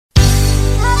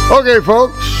Okay,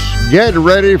 folks, get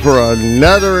ready for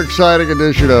another exciting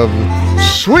edition of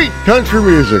Sweet Country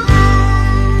Music.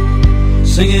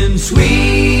 Singing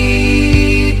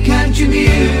sweet country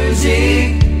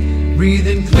music,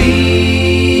 breathing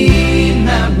clean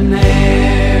mountain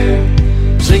air.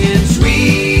 Singing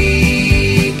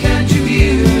sweet country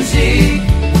music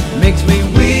makes me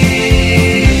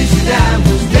wish that I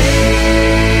was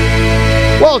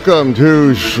there. Welcome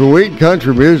to Sweet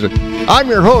Country Music. I'm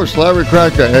your host, Larry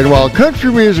Kratka, and while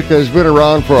country music has been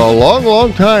around for a long,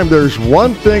 long time, there's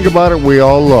one thing about it we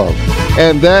all love,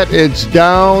 and that it's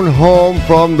down home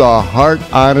from the heart,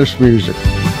 honest music.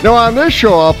 Now, on this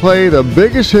show, I'll play the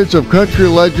biggest hits of country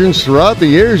legends throughout the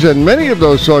years, and many of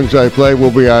those songs I play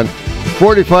will be on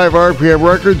 45 RPM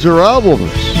records or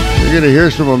albums. You're going to hear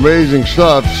some amazing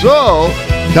stuff, so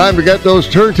time to get those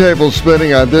turntables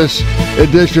spinning on this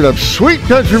edition of Sweet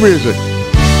Country Music.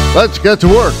 Let's get to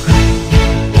work.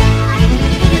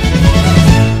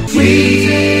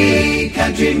 Sweet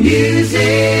country music.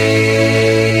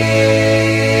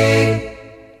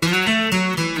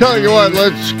 Tell you what,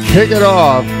 let's kick it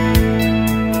off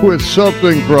with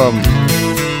something from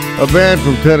a band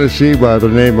from Tennessee by the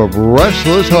name of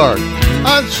Restless Heart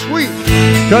on Sweet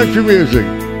Country Music.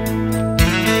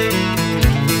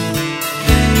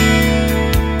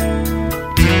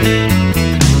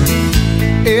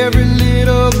 Every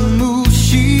little move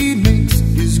she makes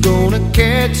is gonna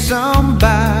catch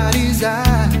somebody's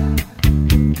eye.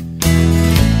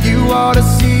 You ought to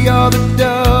see all the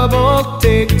double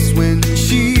takes when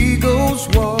she goes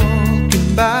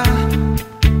walking by.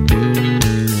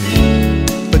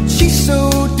 But she's so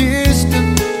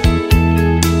distant,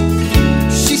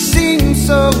 she seems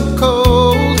so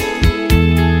cold.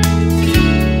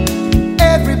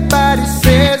 Everybody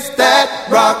says that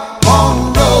rock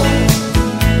won't roll.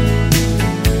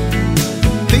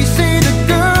 They say the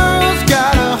girl's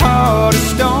got a heart of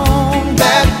stone,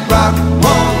 that rock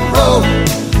won't roll.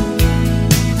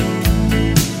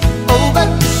 Oh, but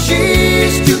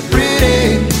she's too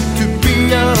pretty to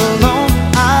be alone.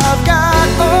 I've got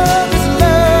all this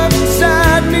love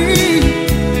inside me,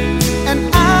 and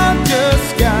I've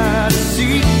just gotta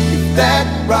see if that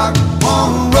rock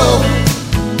won't roll.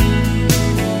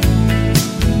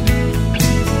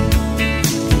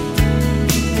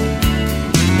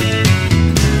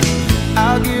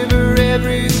 I'll give her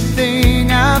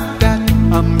everything I've got.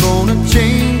 I'm gonna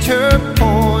change her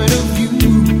point of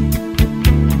view.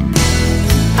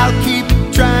 I'll keep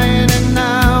trying and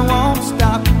I won't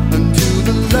stop until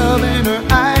the love in her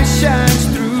eyes shines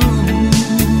through.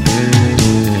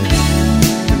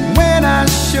 And when I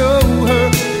show her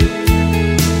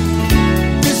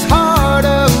this heart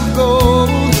of gold,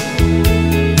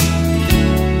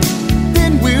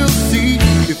 then we'll see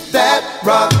if that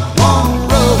rock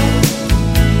won't roll.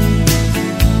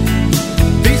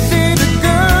 They say the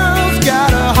girl's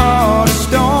got a heart of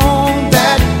stone,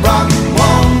 that rock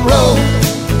won't roll.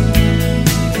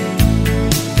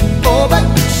 Oh, but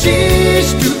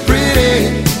she's too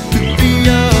pretty to be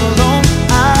alone.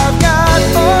 I've got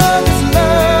all this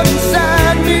love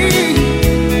inside me,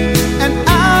 and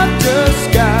I've just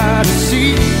gotta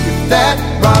see if that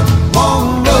rock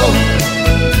won't roll.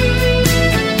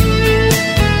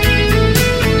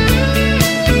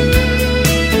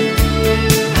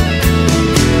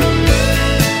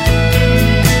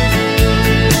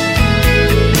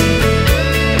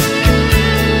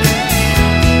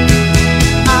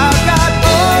 I've got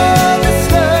all this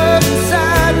love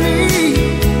inside me,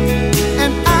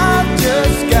 and I've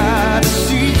just gotta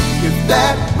see if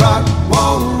that rock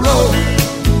won't roll.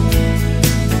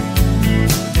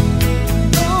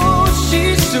 Oh,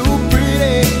 she's so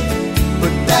pretty,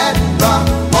 but that rock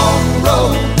won't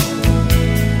roll.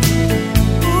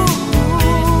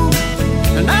 Ooh,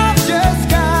 and I've just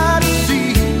gotta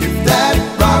see if that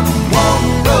rock won't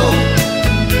roll.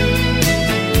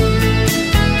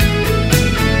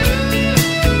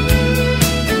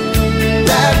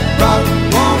 That rock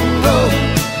won't roll.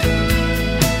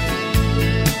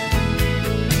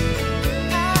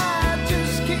 I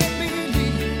just can't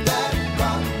believe that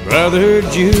rock. Brother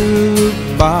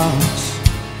jukebox,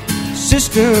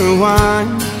 sister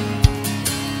wine,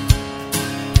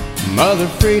 mother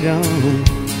freedom,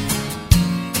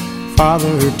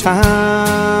 father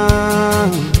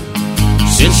time.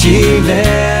 Since she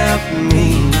left me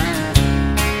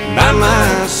by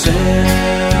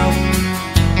myself,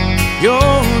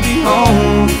 you're the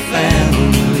only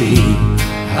family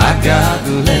I got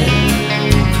left.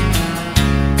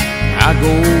 I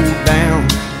go down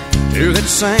to that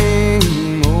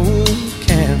same old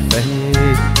cafe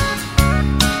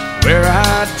where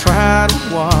I try to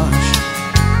wash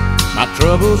my troubles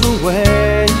troubles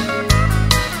away.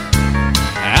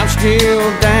 I'm still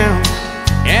down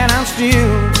and I'm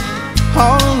still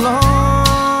all alone,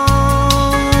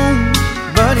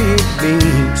 but it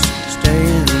beats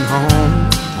staying home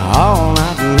all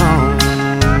night long.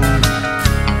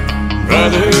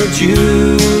 Brother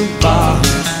jukebox,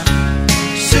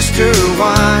 sister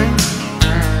wine,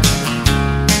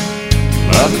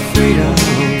 mother freedom,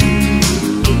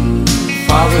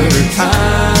 father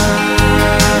time.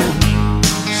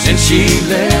 Since she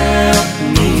left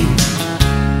me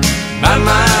by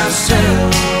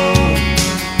myself,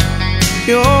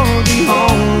 you're the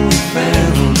only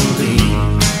family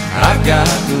I've got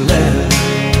left.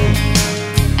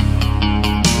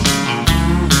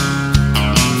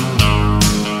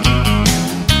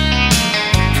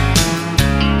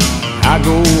 I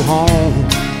go home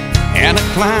and I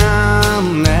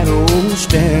climb that old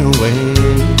stairway,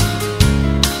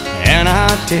 and I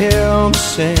tell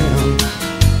myself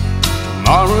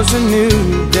tomorrow's a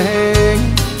new day.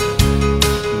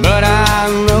 But I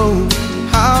know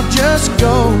I'll just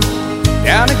go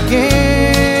down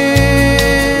again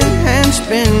and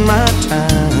spend my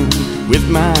time with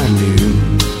my new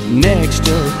next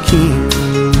of kin.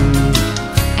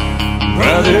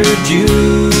 Brother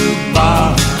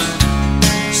jukebox,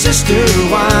 sister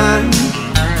wine,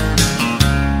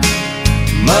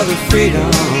 mother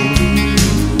freedom,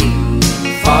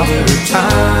 father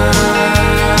time.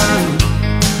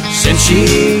 Since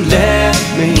she left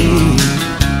me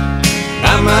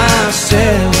by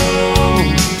myself,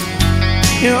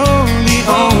 you're the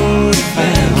only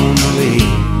family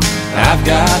I've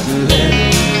got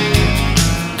left.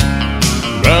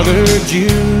 Brother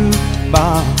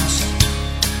jukebox,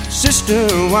 sister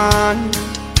wine,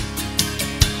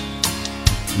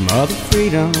 mother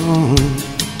freedom,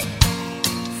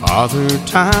 father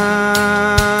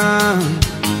time.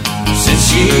 Since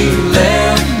she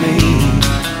left me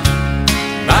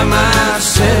by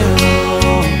myself,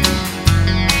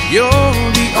 you're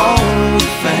the only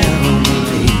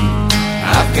family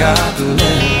I've got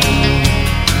left.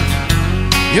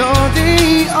 You're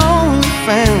the only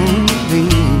family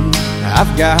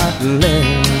I've got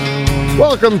left.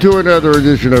 Welcome to another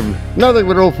edition of Nothing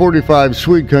But Old 45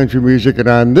 Sweet Country Music. And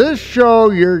on this show,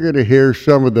 you're going to hear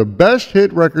some of the best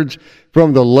hit records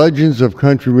from the legends of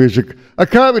country music, a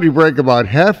comedy break about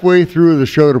halfway through the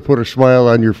show to put a smile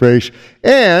on your face,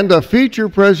 and a feature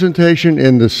presentation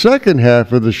in the second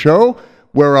half of the show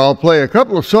where I'll play a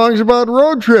couple of songs about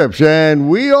road trips. And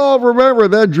we all remember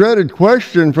that dreaded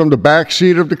question from the back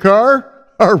seat of the car.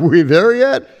 Are we there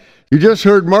yet? You just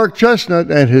heard Mark Chestnut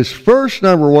and his first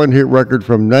 #1 hit record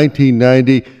from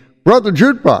 1990, Brother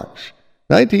Jukebox.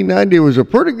 1990 was a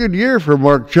pretty good year for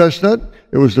Mark Chestnut.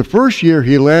 It was the first year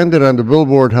he landed on the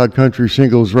Billboard Hot Country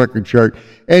Singles record chart,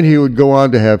 and he would go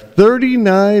on to have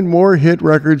 39 more hit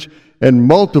records and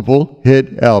multiple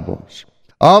hit albums.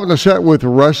 Off on the set with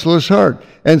Restless Heart,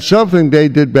 and something they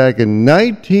did back in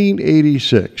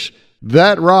 1986,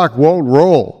 That Rock Won't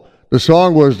Roll. The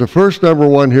song was the first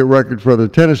 #1 hit record for the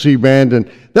Tennessee band, and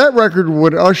that record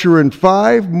would usher in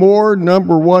 5 more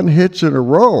 #1 hits in a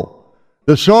row.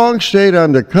 The song stayed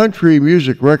on the country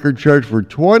music record chart for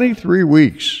 23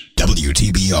 weeks.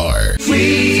 WTBR.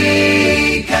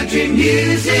 Sweet country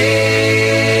music.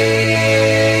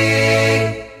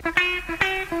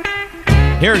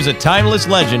 Here's a timeless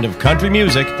legend of country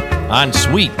music on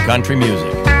Sweet Country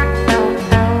Music.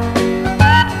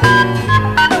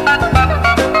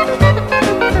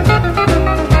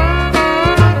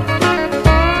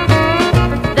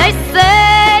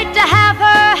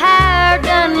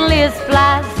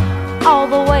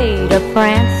 To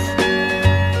France,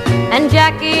 and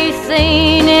Jackie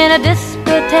seen in a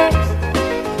discotheque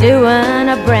doing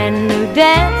a brand new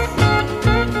dance,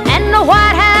 and the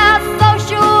White House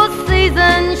social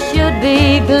season should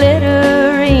be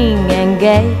glittering and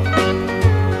gay.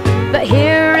 But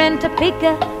here in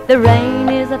Topeka the rain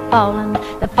is a-falling,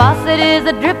 the faucet is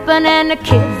a-dripping, and the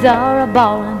kids are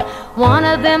a-bawling. One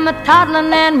of them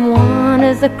a-toddling and one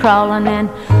is a-crawling, and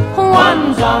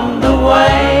one's on the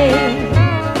way.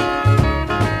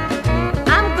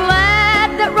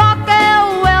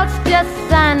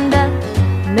 Signed a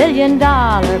 $1 million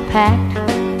pact,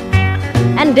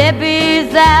 and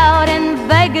Debbie's out in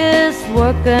Vegas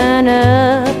working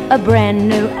up a brand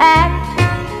new act,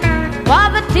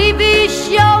 while the TV's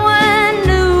showing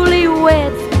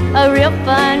newlyweds, a real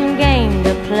fun game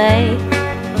to play.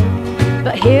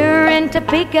 But here in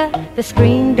Topeka the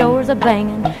screen doors are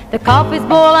banging, the coffee's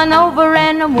boiling over,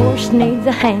 and the wash needs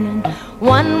a hanging.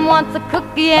 One wants a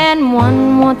cookie and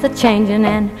one wants a changing,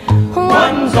 and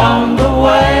one's on the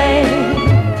way.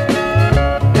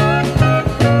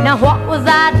 Now what was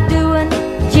I doing?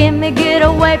 Jimmy, get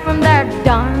away from there.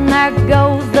 Darn, there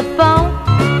goes the phone.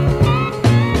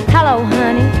 Hello,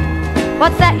 honey.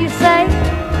 What's that you say?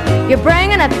 You're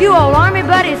bringing a few old army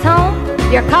buddies home?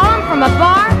 You're calling from a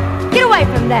bar? Get away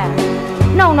from there.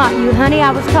 No, not you, honey.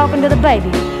 I was talking to the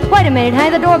baby. Wait a minute,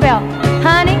 honey. The doorbell.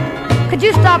 Honey, could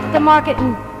you stop at the market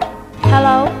and...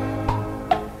 Hello?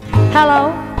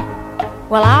 Hello?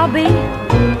 Well, I'll be.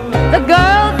 The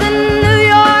girls in New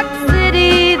York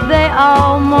City, they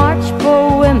all march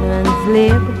for women's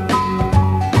lib.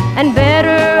 And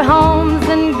better homes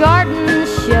and gardens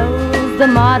shows the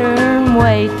modern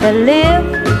way to live.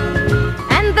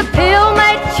 And the pill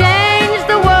may change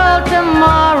the world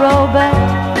tomorrow, but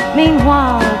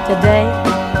meanwhile today,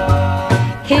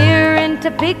 here in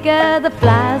Topeka the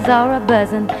flies are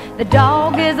a-buzzing, the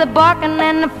dog is a-barking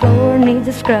and the floor needs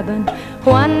a scrubbing.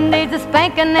 One needs a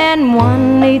spanking and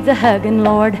one needs a hugging,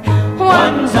 Lord.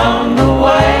 One's on the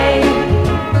way.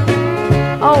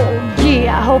 Oh, gee,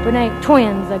 I hope it ain't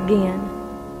twins again.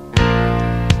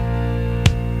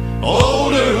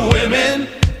 Older women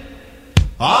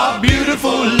are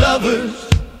beautiful lovers.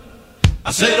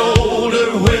 I said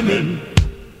older women,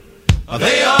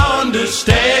 they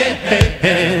understand.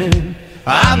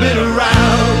 I've been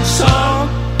around some,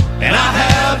 and I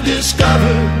have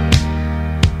discovered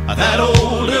that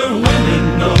older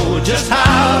women know just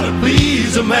how to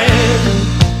please a man.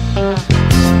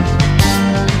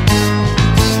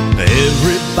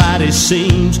 Everybody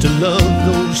seems to love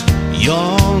those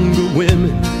younger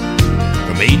women,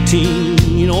 from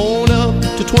 18 on up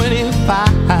to 25.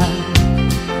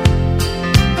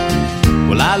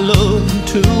 Well, I love them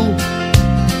too,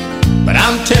 but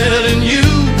I'm telling you,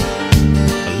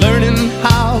 learning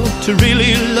how to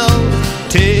really love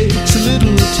takes a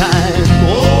little time.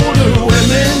 Older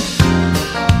women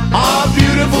are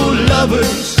beautiful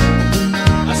lovers.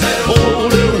 I said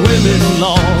older women,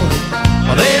 Lord,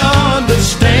 they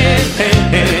understand.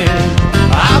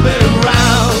 I've been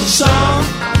around some,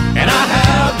 and I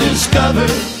have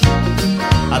discovered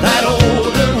that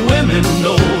older women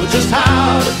know just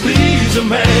how to please a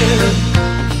man.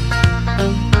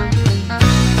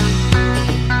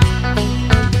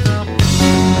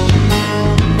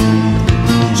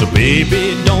 So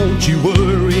baby, don't you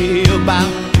worry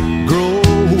about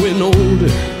growing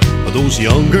older. Those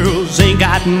young girls ain't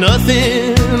got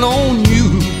nothing on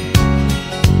you.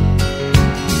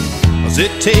 'Cause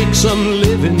it takes some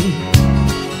living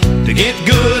to get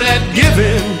good at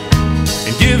giving,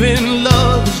 and giving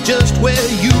love is just where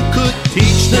you could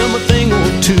teach them a thing or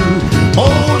two.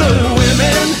 Older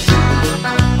women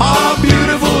are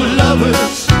beautiful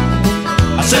lovers.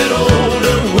 I said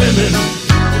older women,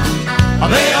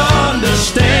 they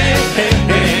understand.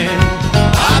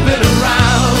 I've been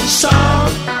around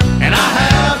some, and I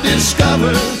have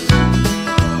discovered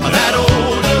that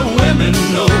older women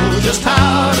know just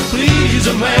how to please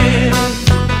a man.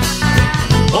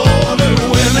 Older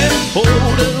women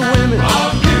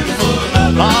are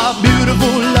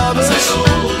beautiful lovers. I said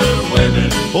older women,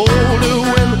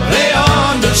 they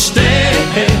understand.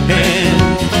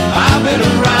 I've been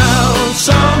around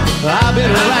some, I've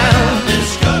been around,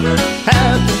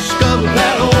 have discovered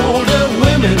that older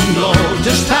women know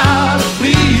just how to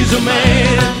please a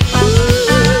man.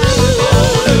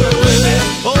 Older women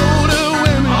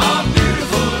are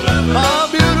beautiful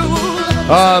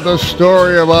lovers. The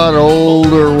story about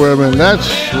older women. That's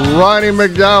Ronnie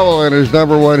McDowell and his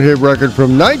number one hit record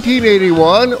from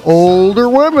 1981, Older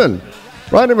Women.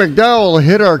 Ronnie McDowell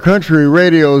hit our country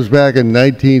radios back in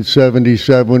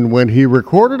 1977 when he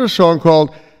recorded a song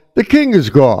called "The King Is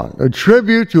Gone," a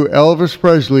tribute to Elvis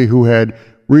Presley, who had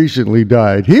recently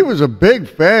died. He was a big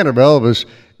fan of Elvis,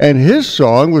 and his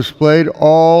song was played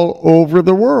all over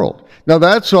the world. Now,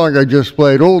 that song I just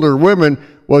played, Older Women,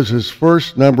 was his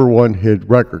first number one hit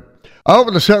record. I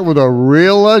opened the set with a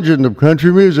real legend of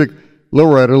country music,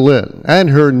 Loretta Lynn, and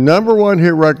her number one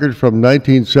hit record from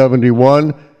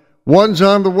 1971, One's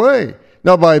on the Way.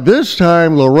 Now, by this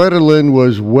time, Loretta Lynn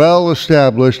was well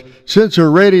established since her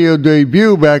radio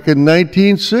debut back in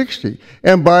 1960.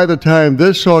 And by the time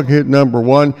this song hit number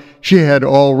one, she had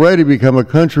already become a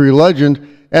country legend,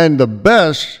 and the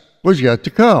best was yet to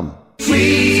come.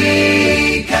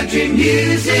 Sweet country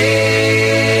music.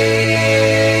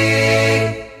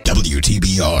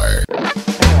 WTBR.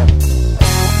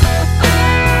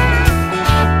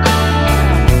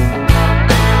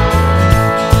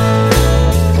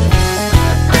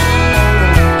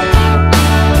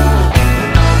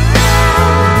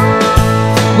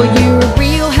 Well, you're a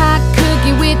real hot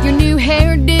cookie with your new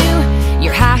hairdo,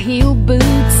 your high-heel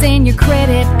boots and your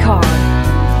credit card,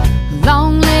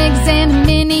 long legs and a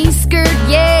mini skirt.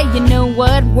 Yeah, you know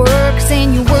what works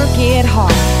and you work it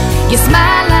hard. You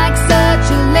smile like such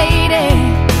a lady,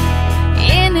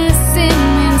 innocent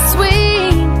and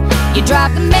sweet. You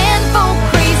drive the man folk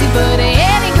crazy, but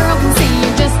any girl can see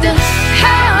you're just a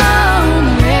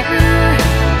homewrecker.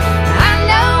 I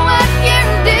know what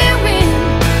you're doing.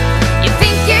 You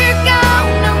think you're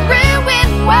gonna ruin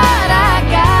what I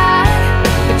got,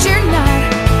 but you're not.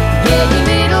 Yeah, you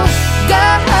little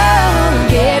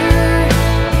go-getter.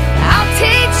 I'll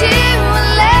teach you a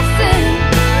lesson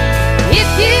if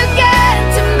you get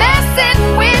to messing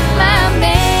with my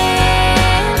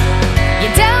man. You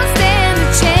don't stand a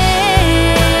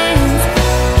chance.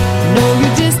 No,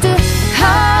 you're just a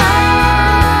homewrecker.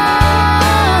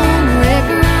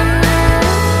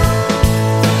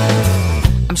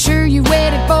 I'm sure you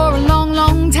waited for a long,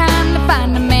 long time to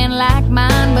find a man like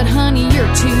mine, but honey,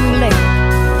 you're too late.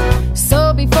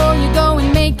 So before you go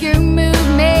and make your move,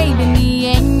 maybe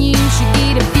me and you should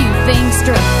get a few things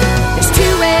straight. There's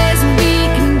two ways we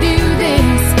can do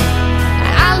this.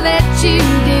 I'll let you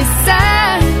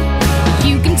decide.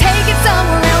 You can take it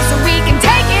somewhere else, or we can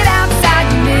take it outside,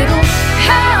 you little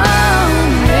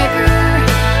homewrecker.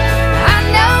 I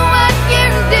know what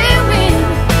you're doing.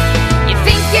 You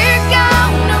think you're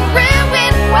gonna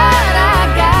ruin what I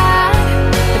got,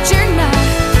 but you're not.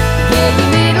 Yeah, you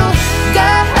little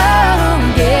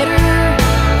go-getter.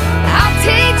 I'll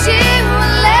teach you a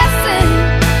lesson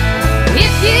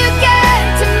if you get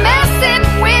to messing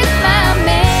with my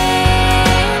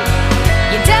man.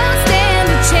 You don't stand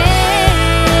a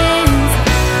chance.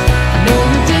 No,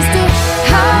 you're just a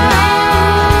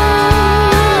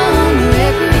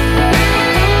homewrecker.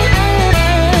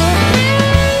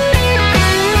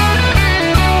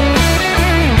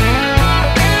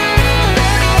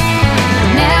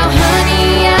 Now, honey,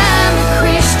 I'm a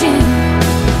Christian,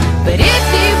 but if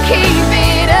you keep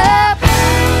it up,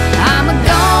 I'm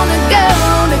gonna go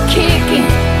to kicking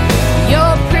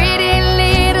your pretty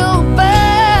little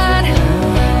butt.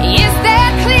 Is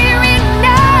that clear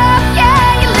enough? Yeah,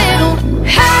 you little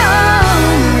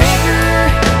homewrecker.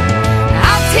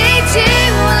 I'll teach you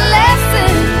a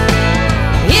lesson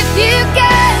if you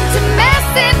get to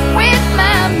messing with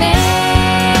my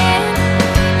man.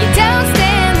 You don't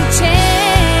stand a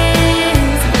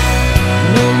chance.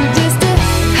 No, you're just a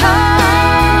homewrecker.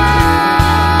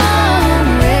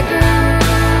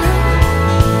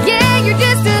 Yeah, you're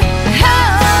just a homewrecker.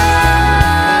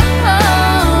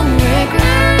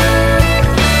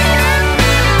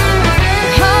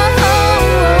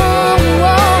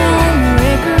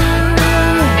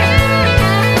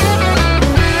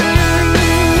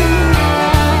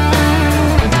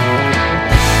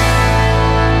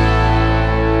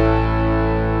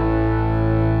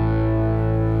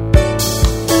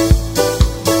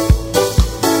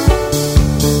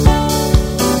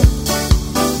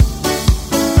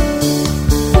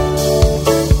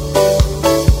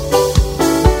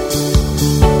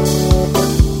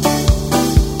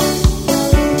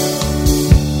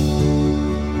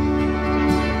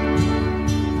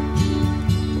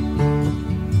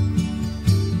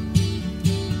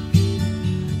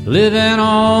 Living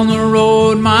on the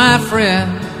road, my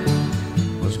friend,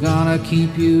 was gonna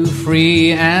keep you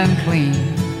free and clean.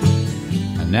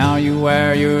 And now you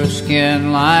wear your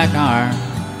skin like iron,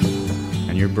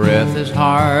 and your breath is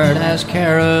hard as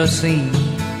kerosene.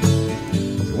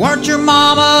 You weren't your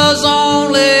mama's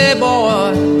only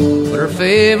boy, but her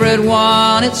favorite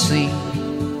one, it seemed.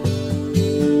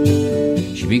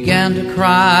 She began to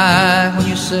cry when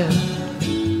you said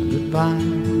goodbye.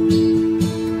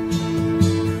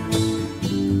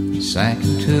 Sank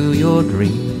into your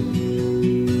dream.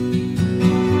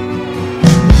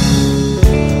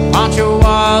 Pancho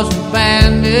was a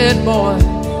bandit boy.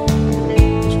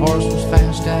 His horse was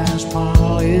fast as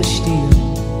polished steel.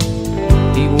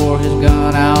 He wore his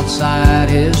gun outside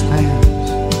his pants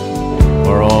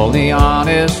for all the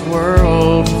honest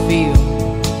world to feel.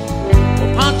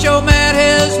 Well, Pancho met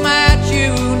his match,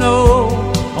 you know,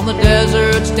 on the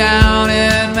deserts down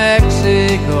in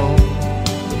Mexico.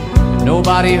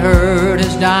 Nobody heard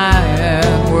his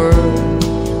dying words.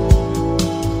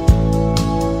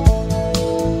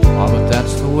 Oh, but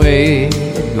that's the way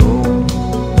it goes.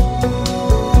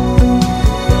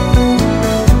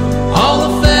 All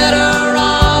the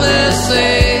federales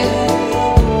say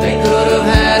they could have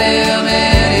had him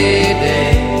any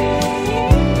day.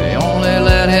 They only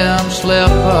let him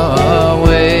slip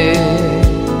away.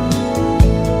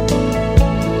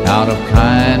 Out of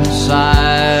kindness,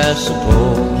 I suppose.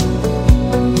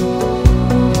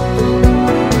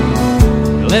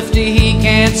 Lefty, he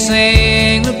can't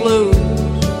sing the blues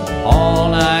all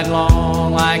night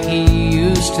long like he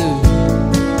used to.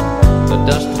 The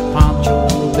dust of Pancho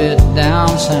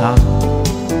down south.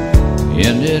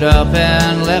 Ended up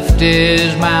and left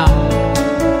his mouth.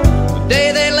 The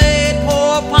day they laid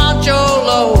poor Pancho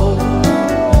low,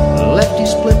 Lefty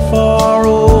split for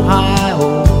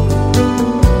Ohio,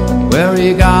 where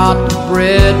he got the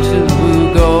bread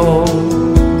to go.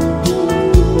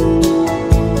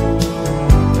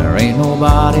 There ain't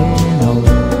nobody knows.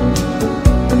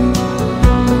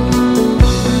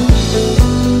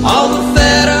 All the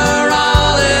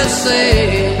federalists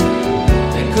say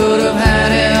they could have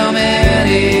had him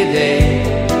any day.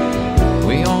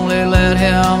 We only let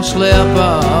him slip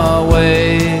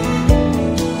away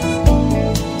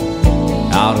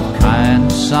out of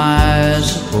kindness, I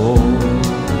suppose.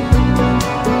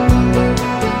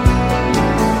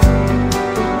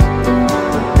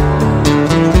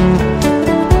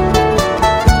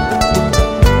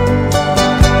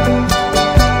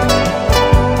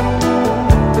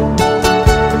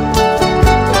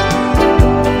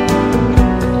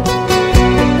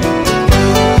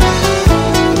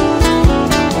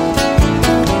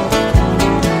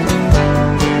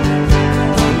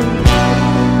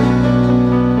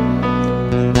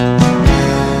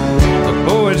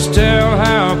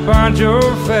 Pancho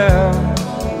fell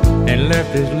and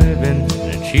left his living in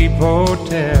a cheap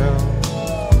hotel.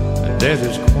 The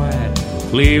desert's quiet,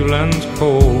 Cleveland's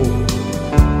cold,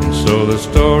 and so the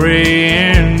story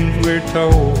ends, we're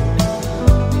told.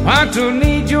 Pancho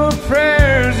needs your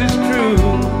prayers, it's true,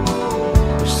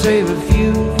 to save a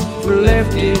few for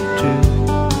Lefty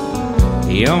too.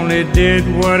 He only did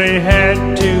what he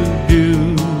had to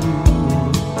do,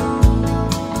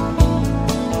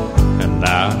 and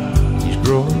now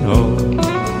growing old.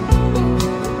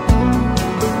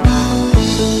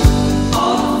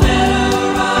 All the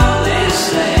federalists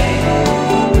say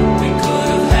we could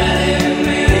have had him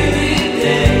any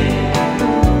day.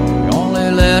 We only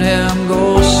let him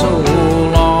go so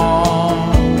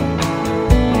long,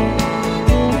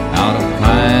 out of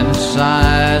kindness,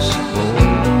 I suppose.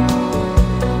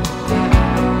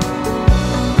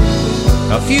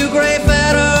 A few great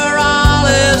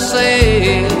federalists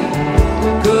say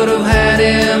could have had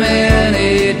him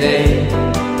any day.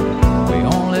 We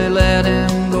only let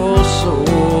him go so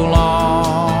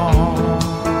long,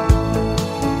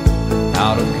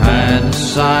 out of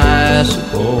kindness, I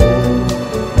suppose.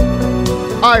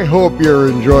 I hope you're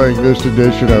enjoying this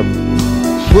edition of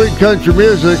Sweet Country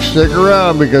Music. Stick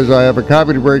around because I have a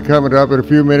comedy break coming up in a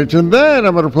few minutes, and then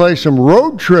I'm going to play some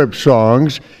road trip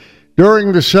songs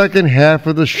during the second half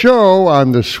of the show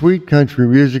on the Sweet Country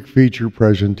Music feature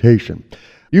presentation.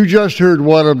 You just heard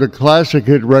one of the classic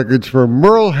hit records from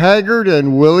Merle Haggard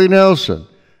and Willie Nelson,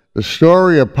 the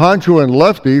story of Pancho and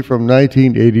Lefty from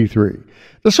 1983.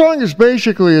 The song is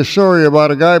basically a story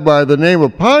about a guy by the name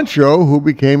of Pancho who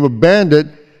became a bandit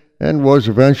and was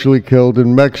eventually killed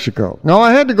in Mexico. Now,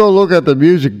 I had to go look at the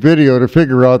music video to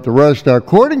figure out the rest. Now,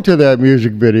 according to that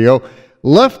music video,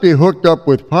 Lefty hooked up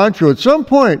with Pancho at some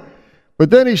point, but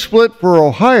then he split for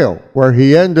Ohio, where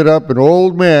he ended up an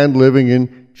old man living in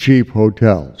cheap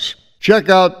hotels. Check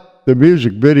out the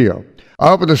music video.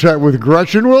 I open the set with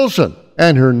Gretchen Wilson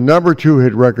and her number 2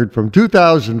 hit record from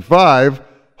 2005,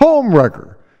 Home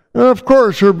Wrecker. And of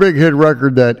course, her big hit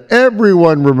record that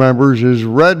everyone remembers is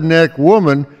Redneck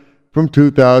Woman from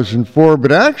 2004,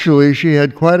 but actually she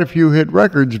had quite a few hit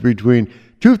records between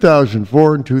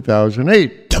 2004 and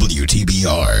 2008.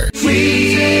 WTBR.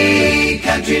 Sweet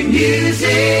Country Music.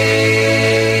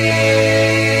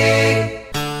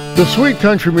 The Sweet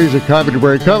Country Music comedy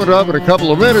break coming up in a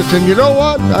couple of minutes, and you know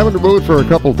what? I'm in the mood for a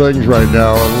couple things right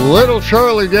now. A little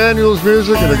Charlie Daniels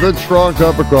music and a good strong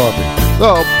cup of coffee.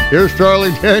 So, here's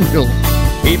Charlie Daniels.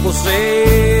 People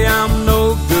say I'm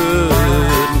no good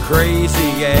and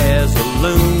crazy as a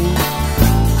loon,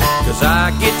 'cause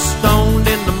I get stoned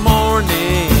in the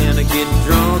morning and I get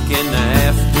drunk in the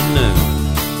afternoon.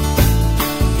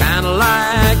 Kinda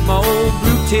like my old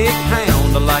blue tick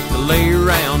hound, I like to lay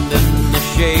around in the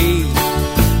shade.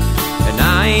 And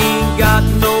I ain't got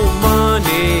no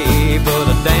money, but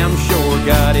I damn sure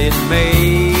got it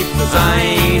made. 'Cause I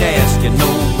ain't asking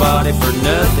nobody for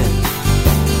nothing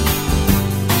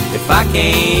if I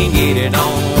can't get it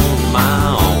on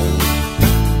my own.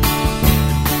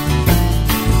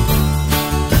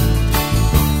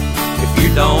 If you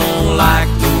don't like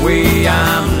the way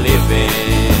I'm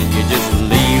living, you just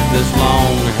leave this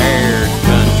long-haired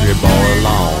country boy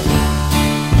alone.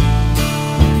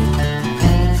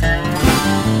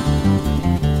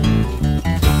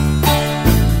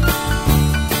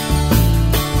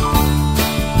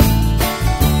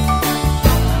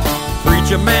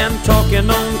 Preacher man talking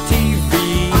on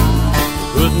TV,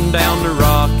 putting down the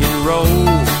rock and roll,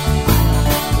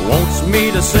 wants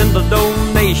me to send a donation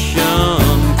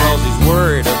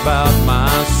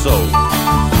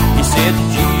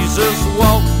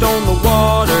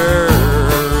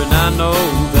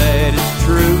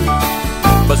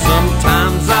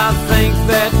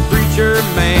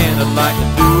I'd like to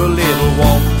do a little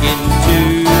walking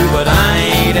too, but I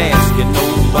ain't asking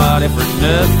nobody for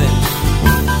nothing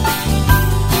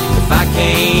if I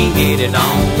can't get it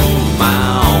on my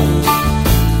own.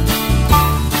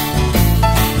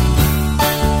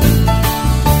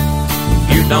 If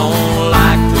you don't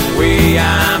like the way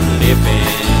I'm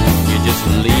living, you just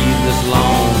leave this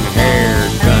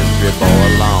long-haired country boy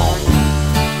alone.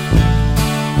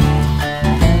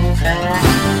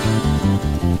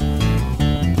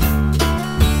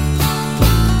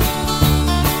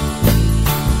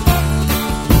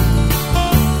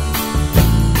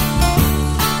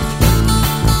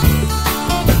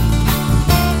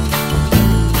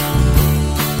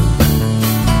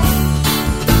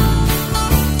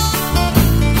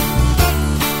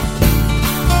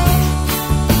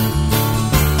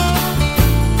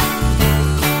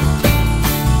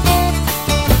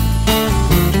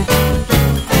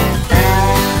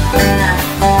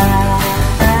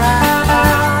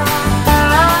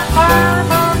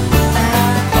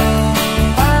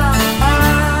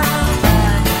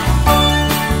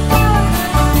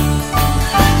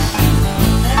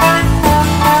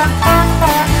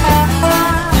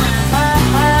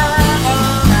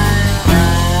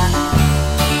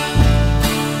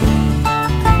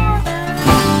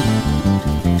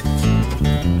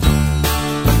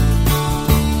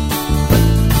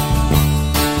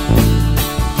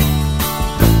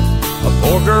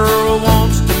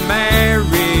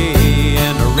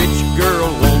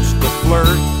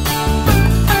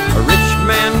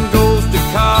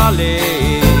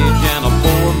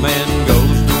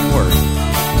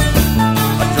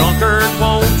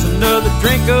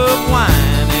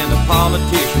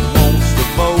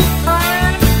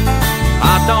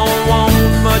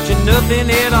 Nothing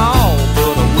at all,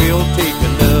 but I will take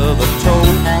another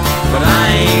toll. But I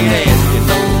ain't asking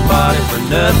nobody for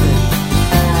nothing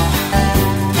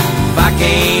if I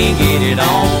can't get it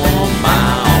on my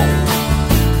own.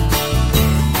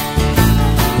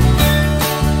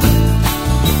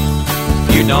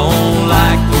 If you don't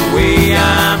like the way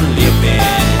I'm living,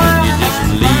 you just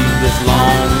leave this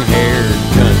long-haired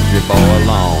country boy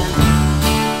alone.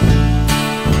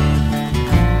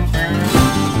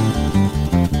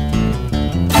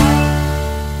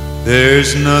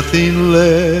 There's nothing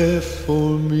left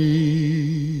for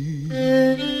me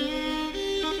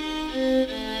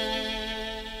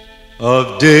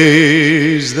of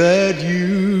days that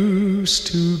used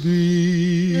to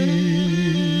be.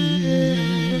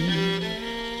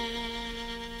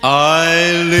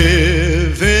 I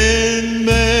live in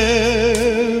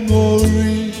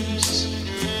memories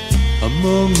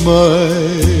among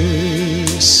my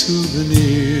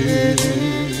souvenirs.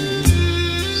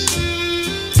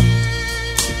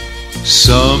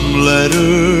 Some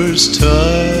letters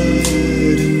tied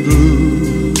in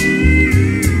blue,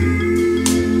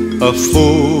 a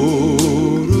photograph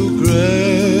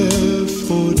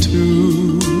or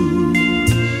two.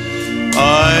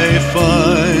 I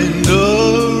find a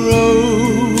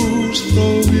rose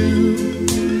from you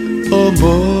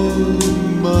among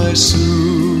my souvenirs.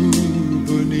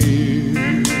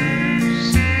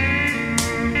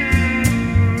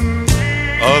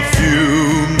 A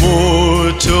few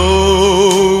more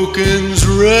tokens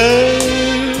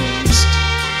rest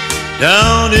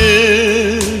down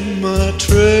in my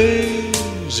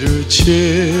treasure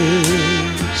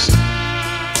chest,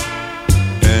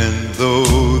 and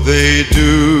though they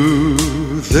do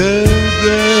their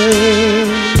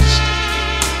best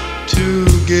to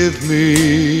give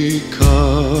me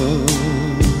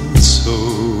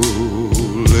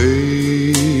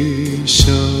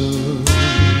consolation,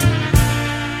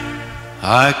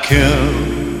 I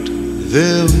count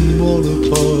them all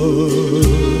apart,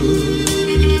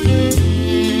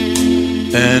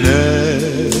 and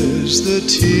as the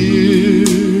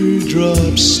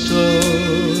teardrops start,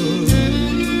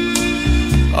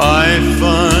 I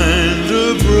find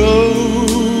a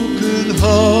broken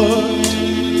heart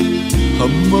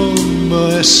among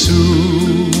my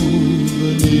souvenirs.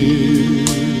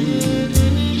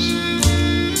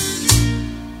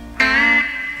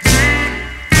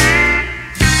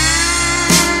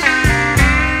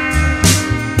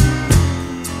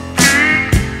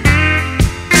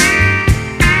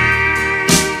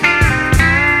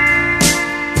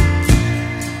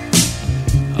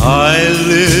 I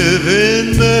live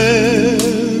in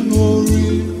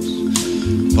memories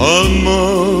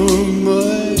among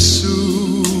my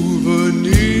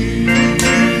souvenirs.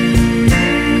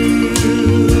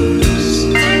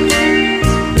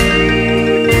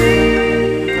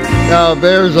 Now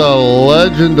there's a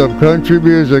legend of country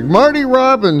music, Marty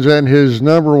Robbins, and his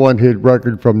number one hit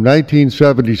record from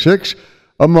 1976,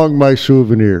 among my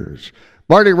souvenirs.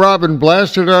 Marty Robin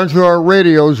blasted onto our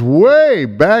radios way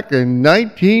back in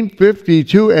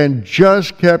 1952 and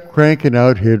just kept cranking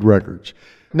out hit records.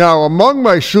 Now, among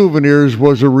my souvenirs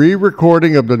was a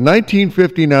re-recording of the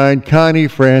 1959 Connie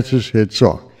Francis hit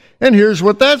song. And here's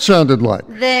what that sounded like.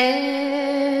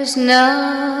 There's nothing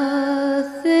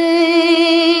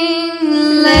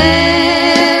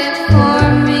left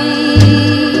for me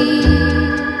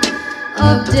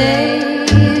of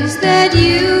days that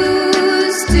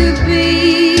used to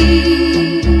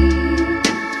be.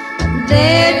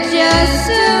 They're just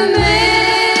a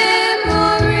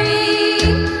memory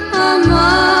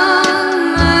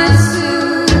among my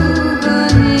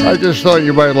souvenirs. I just thought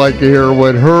you might like to hear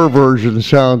what her version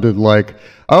sounded like.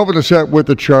 I opened a set with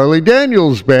the Charlie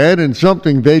Daniels Band and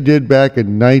something they did back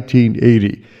in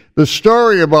 1980. The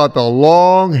story about the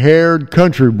long-haired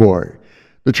country boy.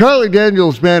 The Charlie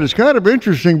Daniels Band is kind of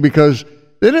interesting because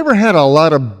they never had a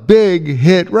lot of big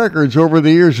hit records over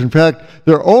the years. In fact,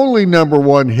 their only number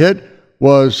one hit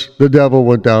was The Devil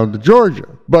Went Down to Georgia.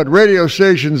 But radio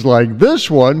stations like this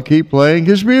one keep playing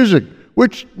his music,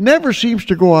 which never seems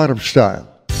to go out of style.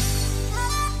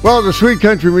 Well, the Sweet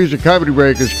Country Music Comedy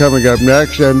Break is coming up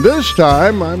next, and this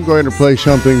time I'm going to play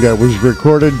something that was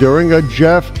recorded during a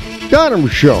Jeff Dunham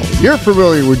show. You're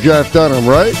familiar with Jeff Dunham,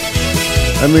 right?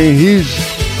 I mean, he's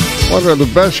one of the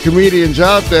best comedians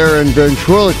out there and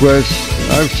ventriloquist.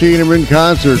 I've seen him in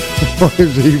concert.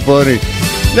 Is he funny?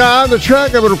 Now, on the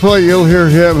track I'm going to play, you'll hear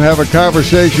him have a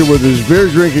conversation with his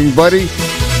beer-drinking buddy,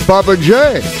 Bubba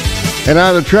J. And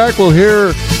on the track, we'll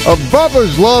hear of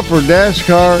Bubba's love for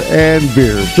NASCAR and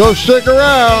beer. So stick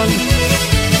around.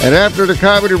 And after the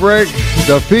comedy break,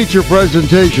 the feature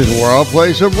presentation where I'll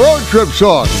play some road trip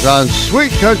songs on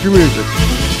Sweet Country Music.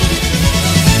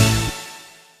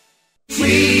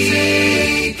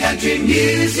 Sweet Country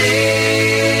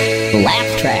Music.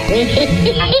 Laugh track.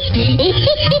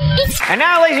 And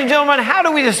now, ladies and gentlemen, how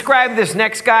do we describe this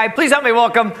next guy? Please help me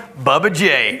welcome Bubba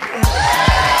J.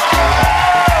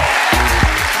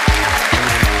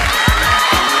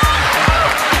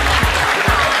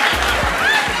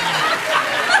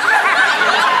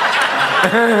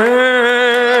 How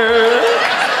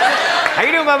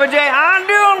you doing, Bubba J? I'm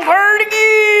doing pretty good.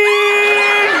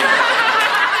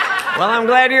 Well, I'm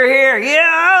glad you're here. Yeah,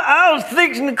 I was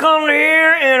fixing to come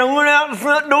here, and I went out the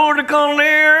front door to come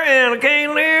here, and I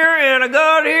came here, and I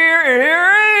got here, and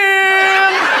here I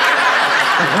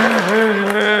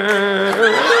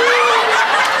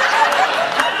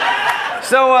am.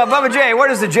 So, Bubba J, what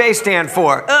does the J stand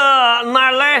for?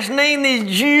 My last name is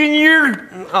Junior.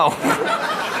 Oh.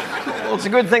 Well, it's a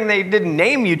good thing they didn't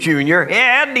name you Junior.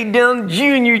 Yeah, I'd be done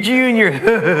Junior.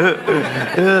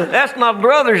 That's my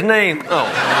brother's name. Oh.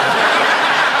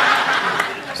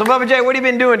 So, Bubba J, what have you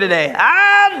been doing today?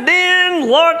 I've been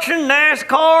watching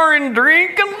NASCAR and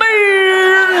drinking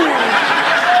beer.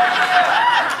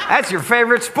 That's your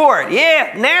favorite sport.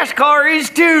 Yeah, NASCAR is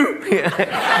too.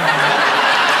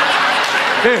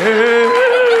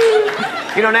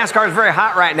 You know, NASCAR is very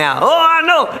hot right now. Oh, I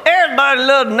know. Everybody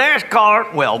loves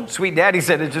NASCAR. Well, Sweet Daddy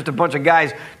said it's just a bunch of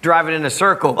guys driving in a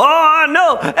circle. Oh, I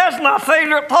know. That's my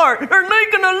favorite part. They're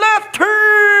making a left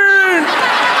turn.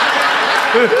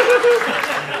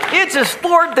 It's a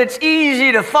sport that's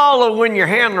easy to follow when you're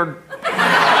hammered.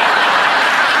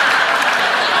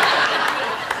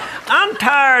 I'm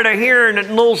tired of hearing that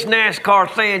most NASCAR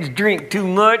fans drink too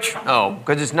much. Oh,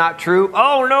 because it's not true?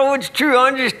 Oh, no, it's true.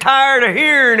 I'm just tired of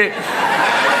hearing it.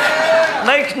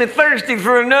 Makes me thirsty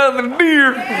for another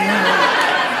beer.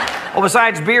 Well,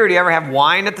 besides beer, do you ever have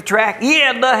wine at the track?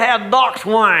 Yeah, they have box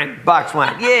wine. Box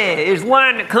wine. Yeah, it's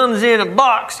wine that comes in a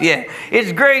box. Yeah,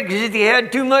 it's great because if you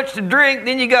had too much to drink,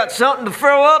 then you got something to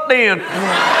throw up in.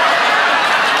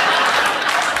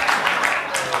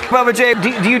 Bubba J,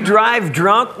 do you drive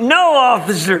drunk? No,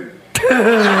 officer.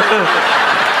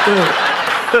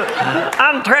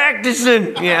 I'm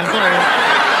practicing. Yeah.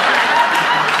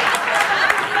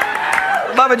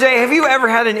 Bubba J, have you ever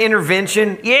had an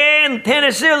intervention? Yeah, and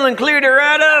penicillin cleared it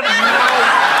right up.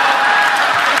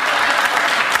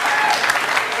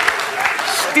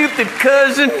 Stupid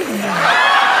cousin.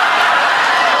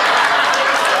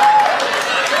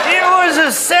 It was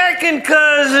a second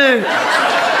cousin.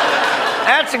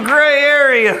 That's a gray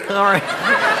area. All right.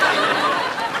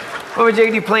 Bubba J,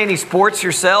 do you play any sports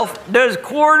yourself? Does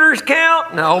quarters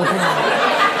count? No.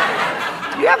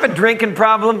 You have a drinking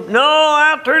problem? No,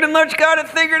 I pretty much got it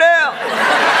figured out.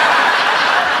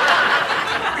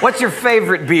 What's your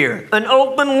favorite beer? An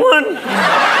open one?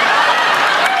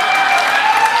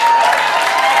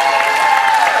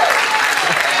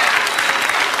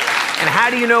 And how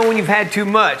do you know when you've had too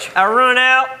much? I run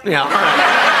out. Yeah.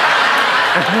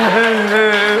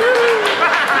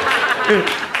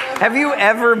 Have you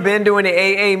ever been to an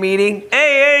AA meeting?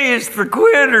 AA is for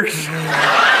quitters.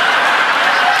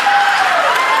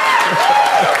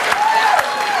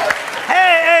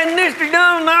 Hey, Mr.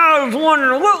 Dunn, I was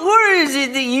wondering, what is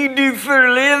it that you do for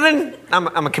a living?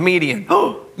 I'm a comedian.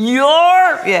 Oh, you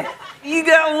are? Yeah. You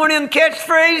got one of them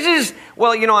catchphrases?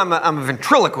 Well, you know, I'm a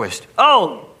ventriloquist.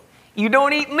 Oh, you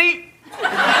don't eat meat?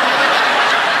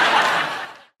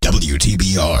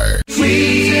 WTBR.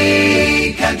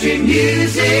 Sweet country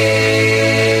music.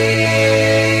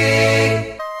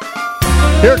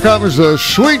 Here comes the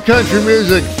Sweet Country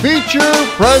Music feature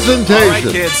presentation. All right,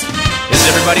 kids. Is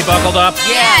everybody buckled up?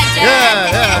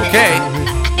 Yeah. Okay.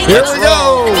 Here we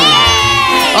go.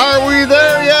 Are we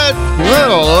there yet?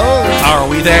 Well, Are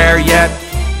we there yet?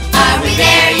 Are we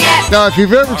there yet? now, if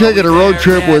you've ever taken a road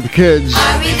trip with kids,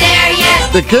 Are we there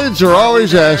yet? the kids are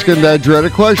always asking that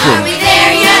dreaded question. Are we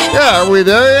there yet? Yeah, are we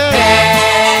there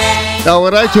yet? Now,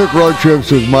 when I took road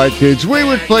trips with my kids, we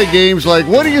would play games like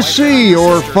What Do You See?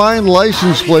 Or find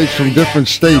license plates from different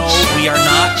states. No, we are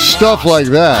not. Stuff like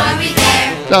that. Are we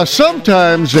there? Now,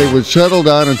 sometimes they would settle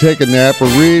down and take a nap or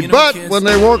read, but when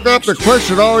they woke up, the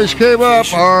question always came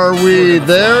up, are we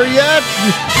there yet?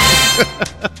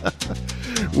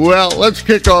 Well, let's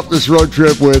kick off this road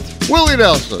trip with Willie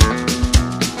Nelson.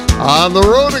 On the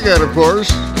road again, of course.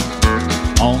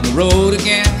 On the road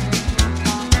again.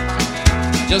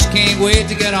 Just can't wait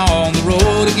to get on the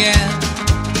road again.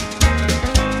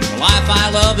 The life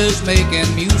I love is making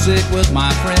music with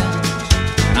my friends,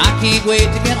 and I can't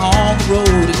wait to get on the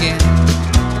road again.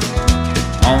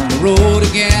 On the road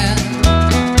again.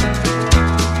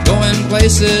 Going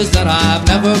places that I've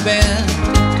never been,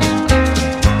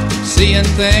 seeing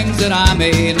things that I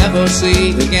may never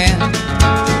see again.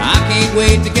 I can't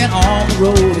wait to get on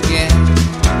the road again.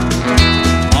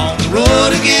 On the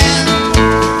road again.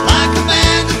 Like a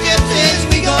band of gypsies,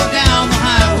 we go down the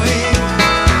highway.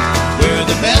 We're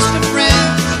the best of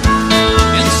friends,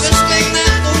 insisting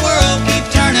that the world keep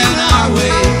turning our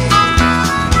way.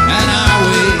 And our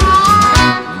way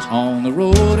is on the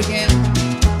road again.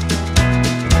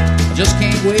 I just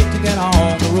can't wait to get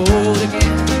on the road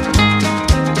again.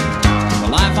 The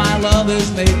life I love is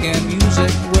making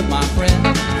music with my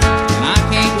friends, and I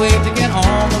can't wait to get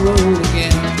on the road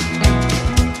again.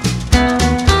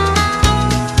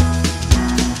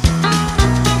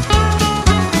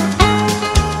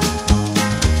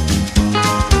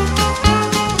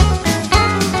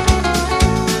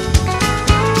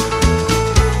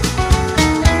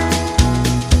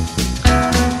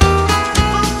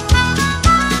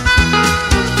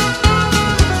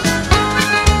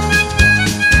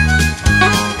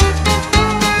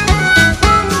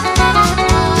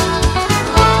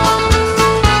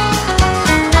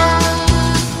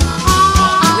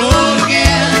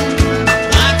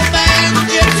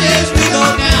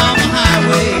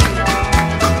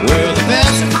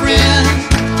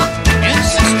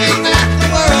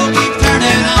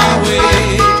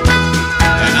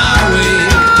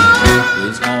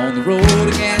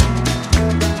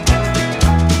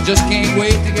 Just can't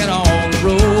wait to get on the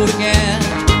road again.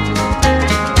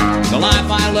 The life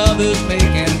I love is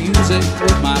making music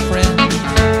with my friends,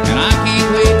 and I can't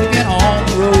wait to get on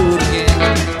the road again.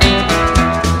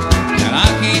 And I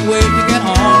can't wait to get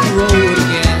on the road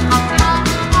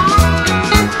again.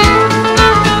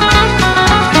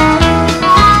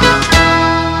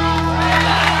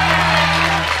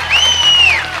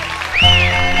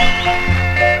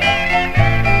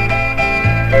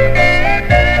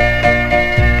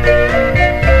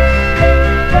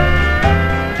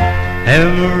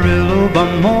 Amarillo by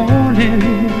morning,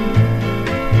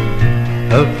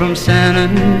 up from San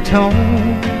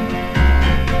Antonio.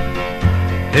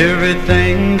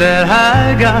 Everything that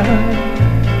I got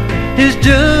is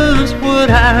just what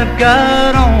I've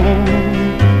got on.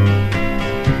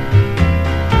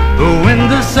 But when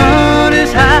the sun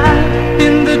is high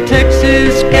in the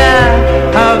Texas sky,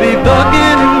 I'll be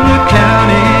bucking in the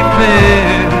county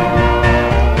fair.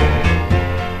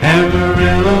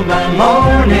 Amarillo by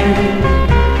morning,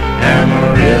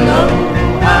 Amarillo,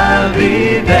 I'll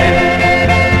be there.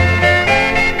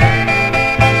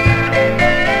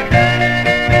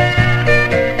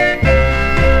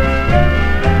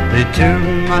 They took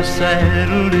my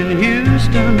saddle in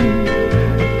Houston,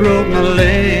 broke my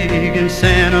leg in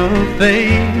Santa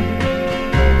Fe.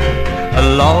 I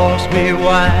lost me a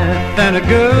wife and a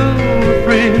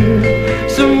girlfriend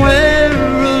somewhere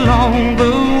along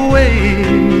the way.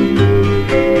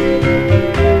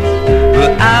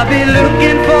 I'll be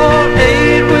looking for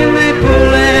aid when they pull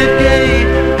that gate,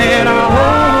 and I hope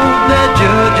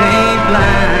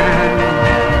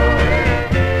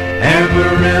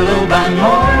Amarillo by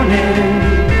morning,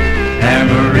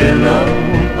 Amarillo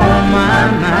on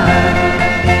my mind.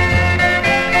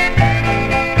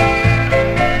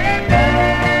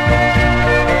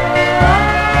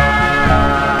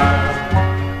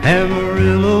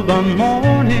 Amarillo by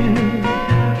morning,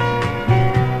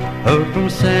 up from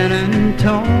San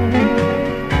Antonio.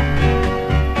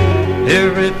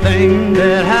 Everything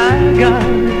that I got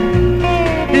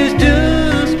is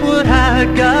just what I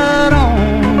got on.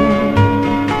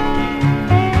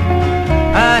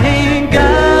 I ain't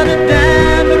got a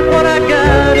dime, but what I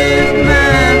got is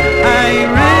mine. I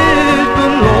ain't rich,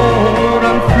 but Lord,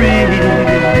 I'm free.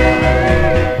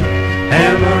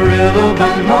 Amarillo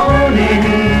by morning,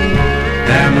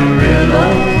 Amarillo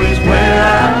is where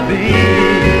I'll be.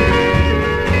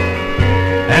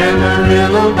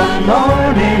 Amarillo by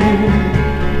morning,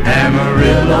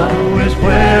 Amarillo is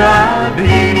where I'll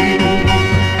be.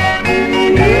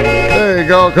 There you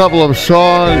go, a couple of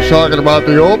songs talking about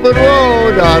the open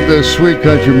road on this Sweet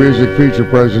Country Music feature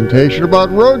presentation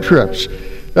about road trips.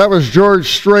 That was George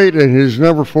Strait and his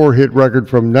number 4 hit record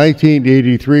from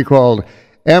 1983 called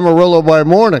Amarillo by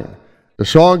Morning. The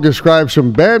song describes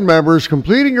some band members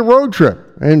completing a road trip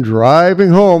and driving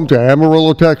home to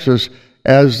Amarillo, Texas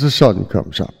as the sun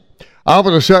comes up. I'll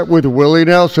put a set with Willie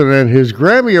Nelson and his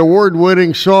Grammy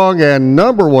Award-winning song and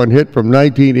number 1 hit from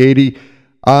 1980,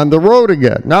 On the Road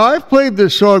Again. Now, I've played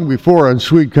this song before on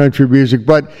Sweet Country Music,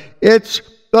 but it's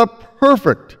the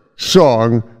perfect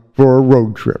song for a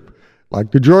road trip. Like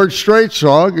the George Strait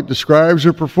song, it describes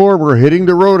a performer hitting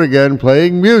the road again,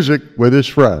 playing music with his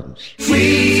friends.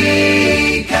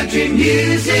 Sweet country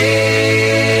music.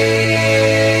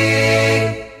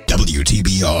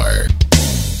 WTBR.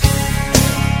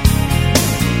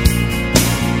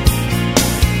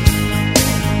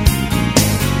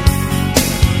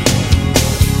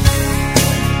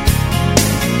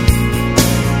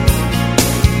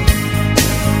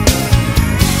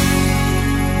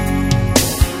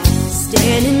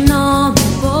 Standing on the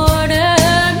border,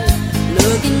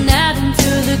 looking out into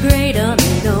the great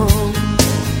unknown.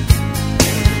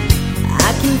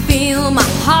 I can feel my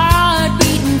heart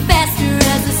beating faster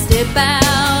as I step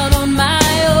out on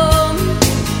my own.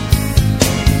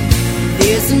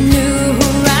 There's a new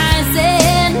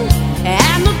horizon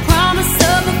and the promise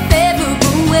of a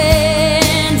favorable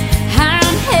wind.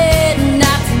 I'm heading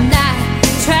out tonight,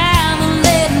 traveling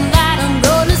light. I'm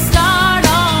gonna start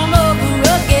all over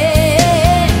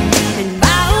again. And buy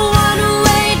a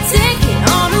one-way ticket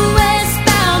on a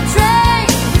westbound train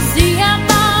to see how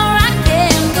far I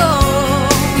can go.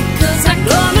 Because I'm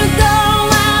gonna go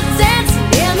out dancing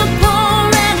in the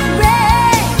pouring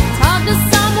rain, talk to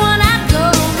someone I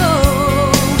don't know.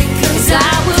 Because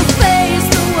I will face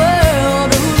the world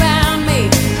around me,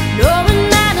 knowing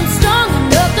that I'm strong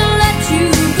enough to let you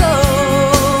go.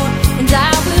 And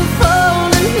I will fall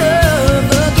in love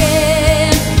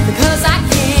again, because I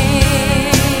can.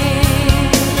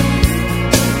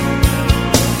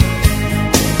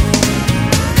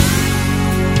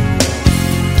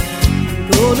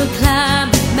 Gonna climb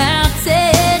a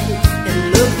mountain and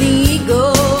look the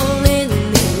eagle in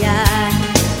the eye.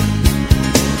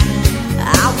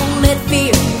 I won't let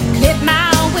fear clip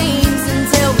my wings and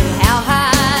tell me how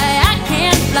high I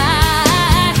can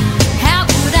fly. How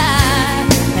could I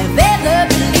have ever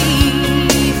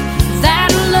believed that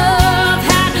love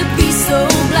had to be so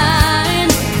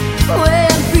blind,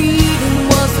 when freedom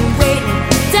wasn't waiting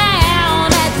down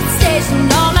at the station?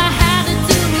 All I had to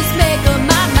do was make up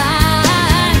my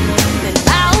mind. And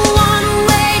I want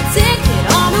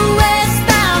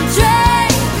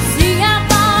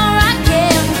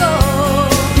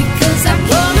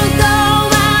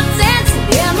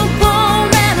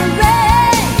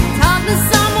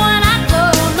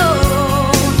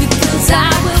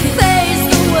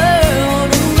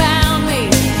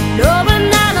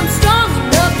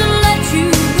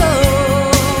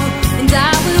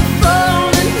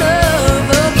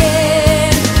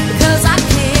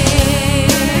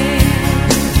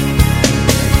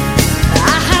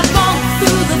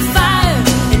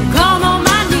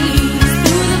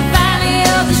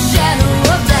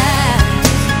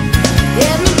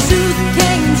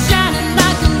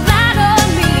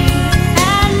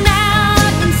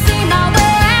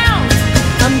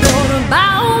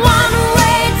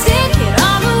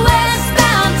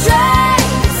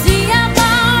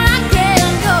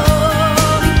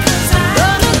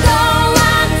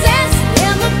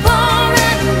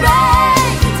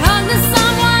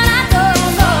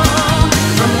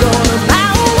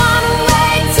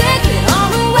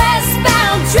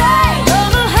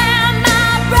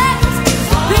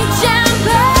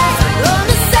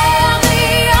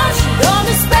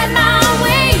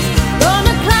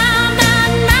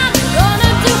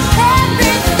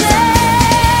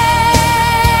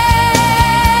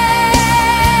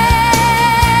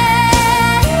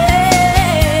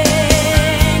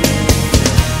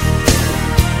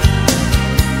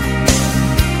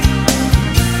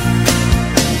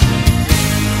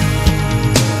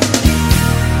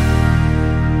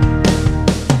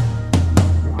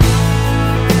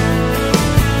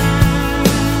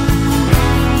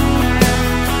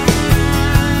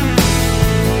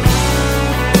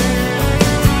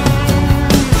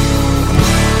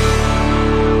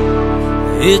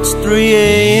It's 3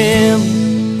 a.m.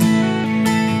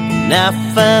 and I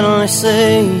finally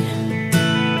say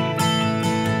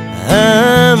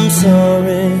I'm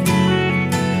sorry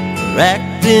for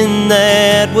acting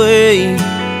that way.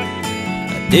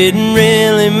 I didn't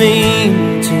really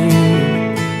mean to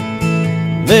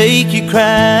make you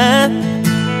cry.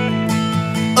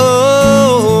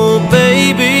 Oh,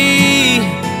 baby,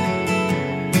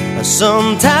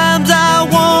 sometimes I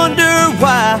wonder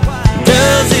why.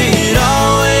 Does it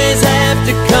always have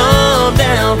to come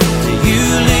down to you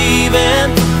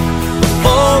leaving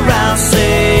before I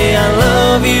say I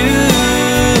love you?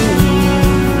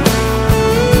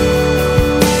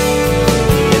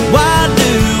 And why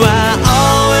do I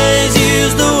always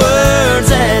use the words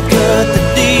that cut the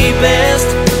deepest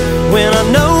when I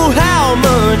know how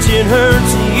much it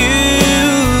hurts you?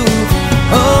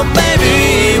 Oh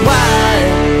baby, why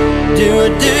do I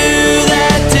do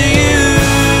that to you?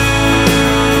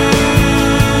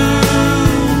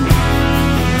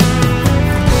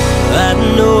 I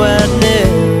know I'd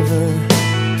never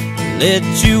let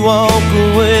you walk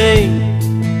away,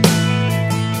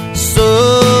 so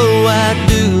I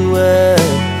do. I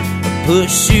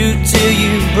push you till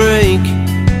you break.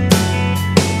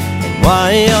 And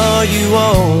why are you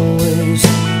always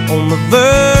on the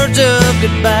verge of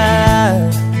goodbye?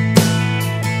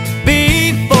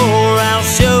 Before I'll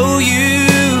show you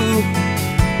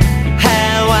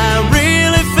how I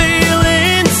really feel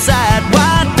inside.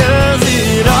 Why does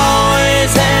it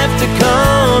always have to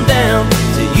come down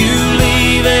to you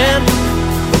leaving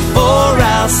before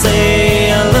I'll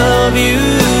say I love you?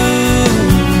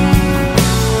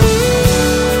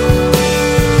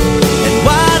 And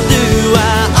why do I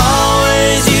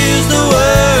always use the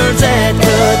words that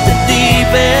cut the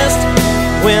deepest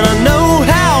when I know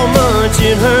how much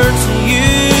it hurts you?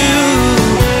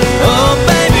 Oh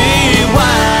baby,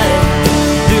 why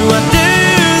do I do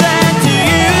that to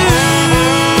you?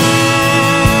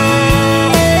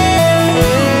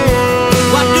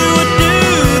 Why do I do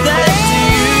that to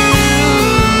you?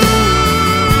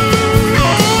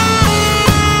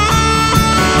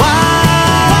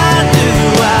 Why do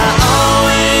I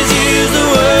always use the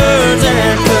words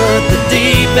that cut the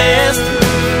deepest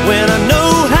when I know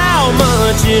how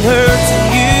much it hurts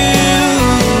you?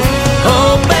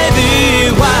 Oh baby,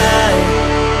 why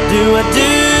do I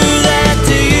do that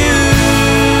to you?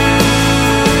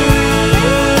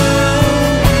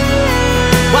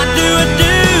 Why do I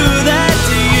do that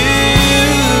to you?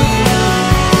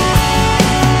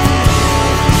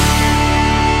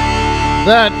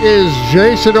 That is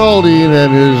Jason Aldean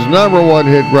and his #1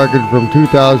 hit record from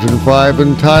 2005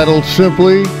 entitled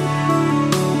simply,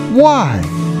 Why?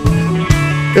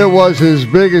 It was his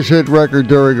biggest hit record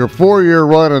during a 4-year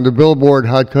run on the Billboard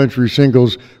Hot Country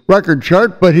Singles record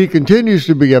chart, but he continues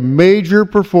to be a major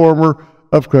performer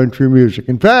of country music.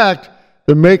 In fact,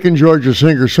 the Macon, Georgia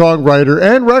singer-songwriter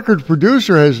and record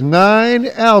producer has 9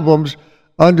 albums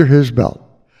under his belt.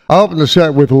 I open the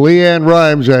set with Leanne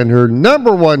Rimes and her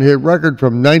 #1 hit record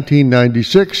from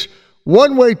 1996,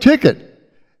 One Way Ticket.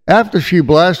 After she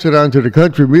blasted onto the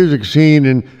country music scene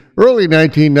in early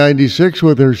 1996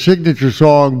 with her signature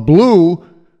song, Blue,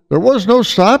 there was no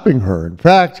stopping her. In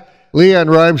fact, Leanne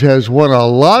Rimes has won a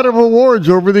lot of awards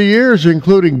over the years,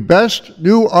 including Best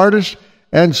New Artist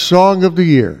and Song of the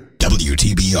Year.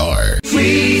 WTBR.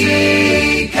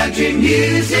 Sweet country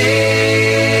music.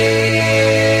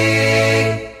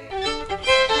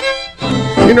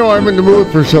 You know, I'm in the mood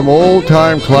for some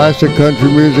old-time classic country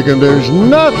music, and there's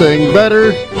nothing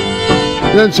better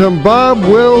than some Bob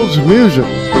Wills music.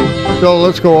 So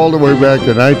let's go all the way back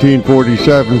to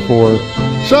 1947 for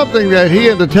something that he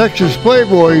and the Texas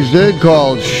Playboys did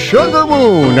called Sugar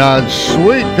Moon on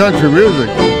Sweet Country Music.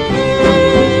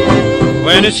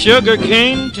 When it's sugar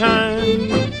cane time,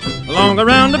 along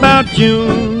around about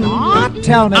June,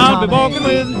 tell me, I'll be walking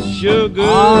with sugar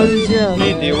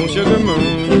beneath the old sugar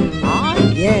moon.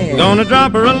 Yeah. Gonna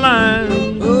drop her a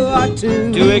line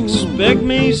to expect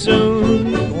me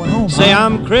soon. Say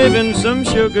I'm craving some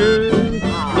sugar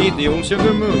beneath the old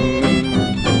sugar moon.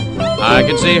 I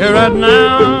can see her right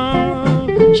now.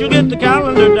 She'll get the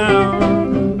calendar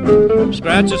down,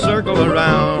 scratch a circle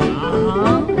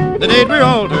around the date we're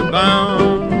altar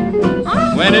bound.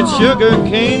 When it's sugar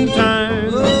cane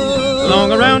time,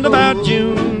 along around about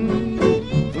June,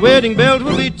 the wedding bells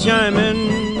will be chiming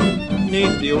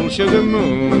beneath the old sugar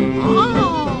moon.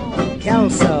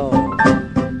 Kelso.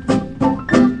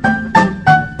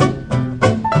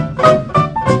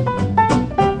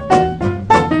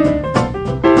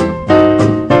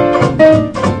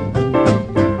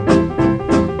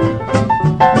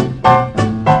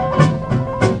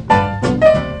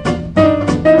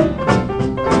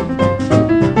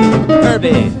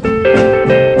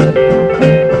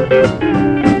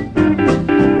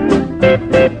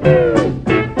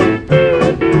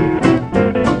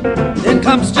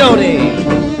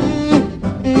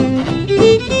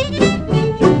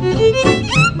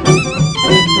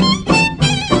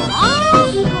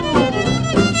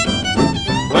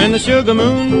 sugar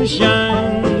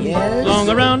moonshine. Yes. Long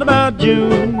around about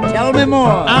June. Tell me more.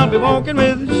 I'll be walking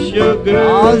with sugar.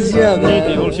 Oh, sugar. Beneath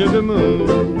the old sugar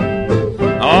moon.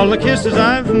 All the kisses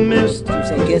I've missed. You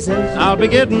say kisses? I'll be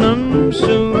getting them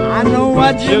soon. I know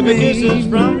what you Sugar mean. kisses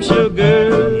from sugar.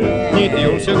 Beneath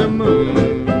the old sugar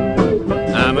moon.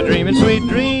 I'm a dreaming sweet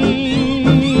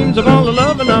dreams of all the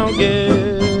loving I'll get.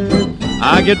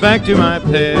 I get back to my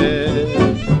pet.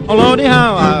 Oh, Lordy,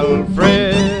 how I'll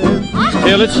fret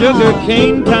till it's sugar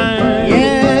cane time.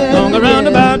 Yeah, Long around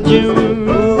about June.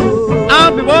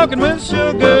 I'll be walking with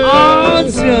sugar. Oh,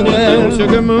 sugar. Beneath the old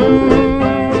sugar moon.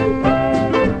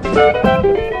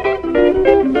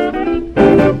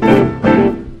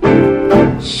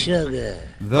 Sugar.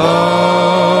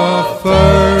 The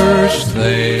first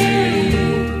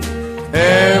thing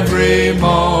every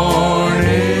morning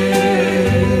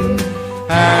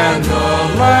and the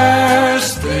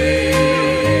last thing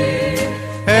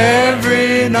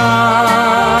every night,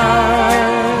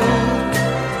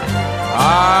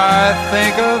 I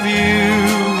think of you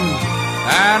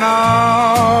and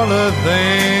all the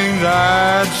things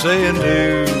I'd say and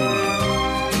do.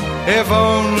 If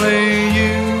only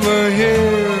you were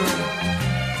here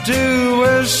to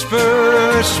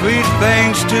whisper sweet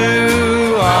things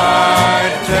to, I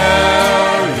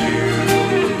tell you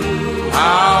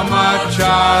how much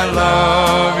I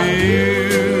love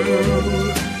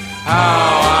you, how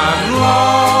I'm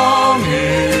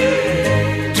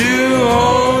longing to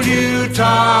hold you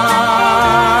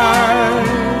tight.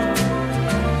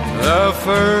 The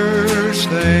first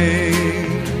thing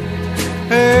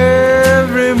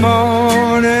every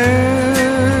morning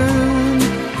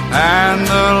and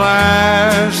the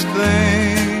last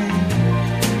thing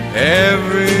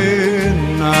every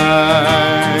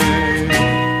night.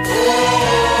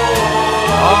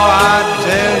 Oh, I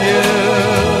tell you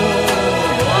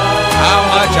how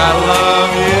much I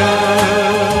love you,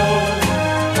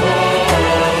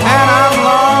 and I'm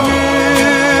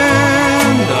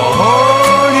longing to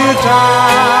hold you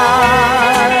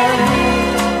tight.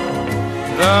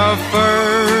 The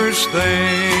first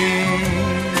thing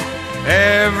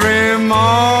every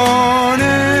morning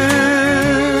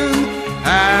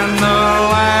and the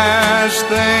last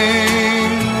thing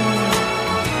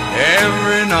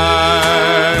every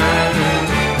night.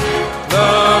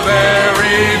 The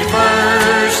very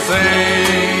first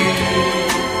thing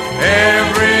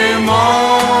every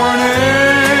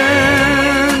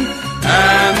morning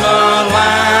and the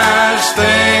last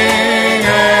thing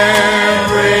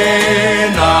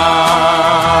every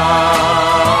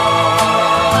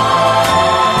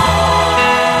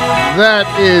night. That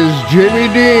is Jimmy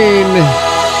Dean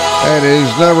and his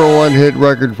number one hit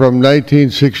record from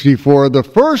 1964, The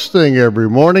First Thing Every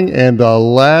Morning and The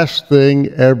Last Thing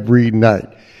Every Night.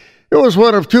 It was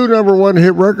one of two number one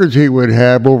hit records he would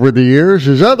have over the years.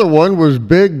 His other one was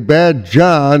Big Bad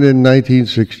John in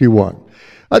 1961.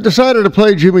 I decided to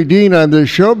play Jimmy Dean on this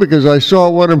show because I saw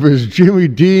one of his Jimmy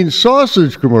Dean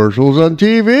sausage commercials on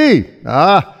TV.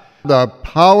 The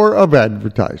power of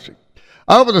advertising.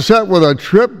 I opened the set with a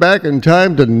trip back in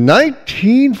time to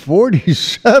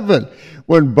 1947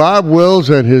 when Bob Wills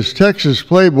and his Texas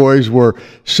Playboys were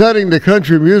setting the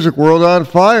country music world on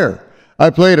fire. I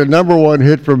played a number one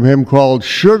hit from him called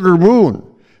Sugar Moon.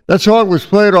 That song was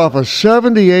played off a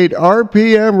 78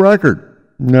 RPM record.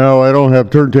 No, I don't have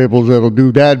turntables that'll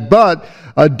do that, but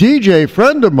a DJ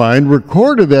friend of mine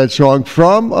recorded that song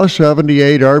from a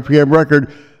 78 RPM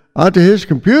record onto his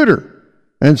computer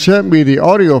and sent me the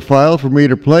audio file for me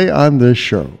to play on this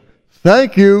show.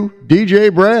 Thank you, DJ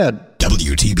Brad.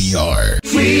 WTBR.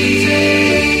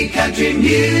 Sweet country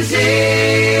music.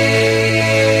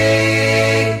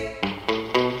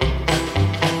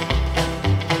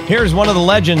 Here's one of the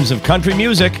legends of country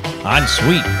music on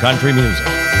Sweet Country Music.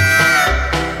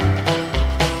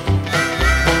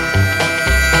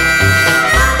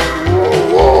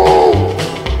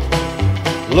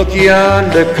 Look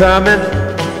yonder coming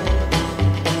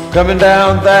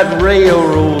down that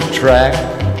railroad track.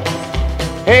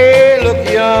 Hey, look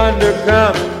yonder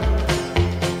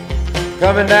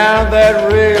coming down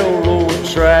that railroad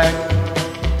track.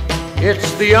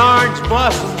 It's the Orange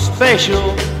Blossom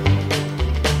Special,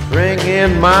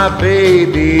 bringing my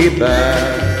baby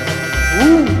back.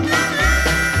 Ooh.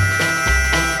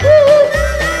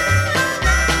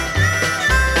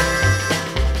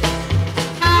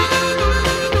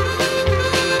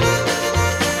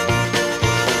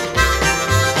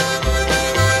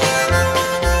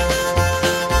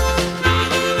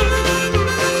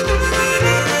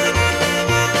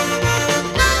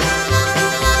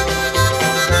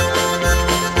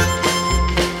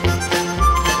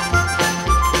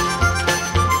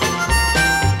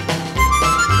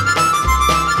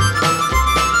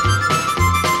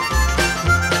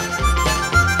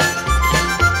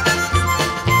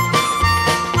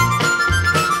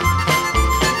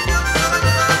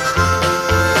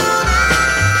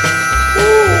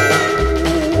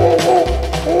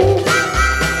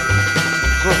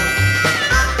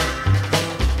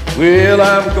 Well,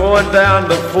 I'm going down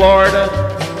to Florida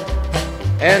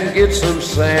and get some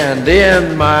sand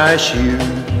in my shoes.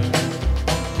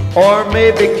 Or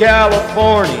maybe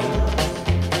California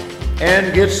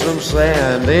and get some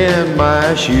sand in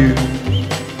my shoes.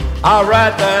 I'll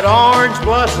write that orange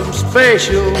blossom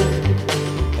special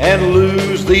and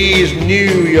lose these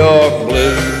New York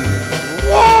blues.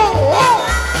 Whoa, whoa.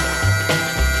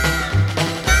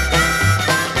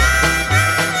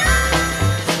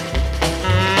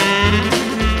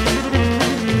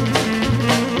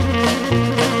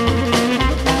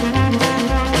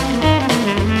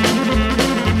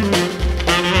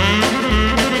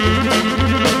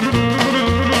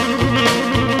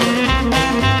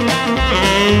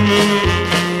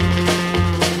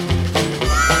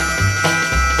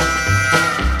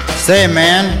 Say,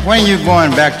 man, when are you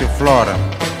going back to Florida?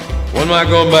 When am I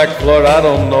going back to Florida? I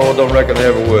don't know. Don't reckon I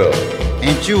ever will.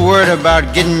 Ain't you worried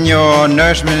about getting your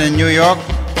nourishment in New York?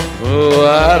 Oh,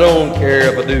 I don't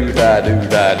care if I do die.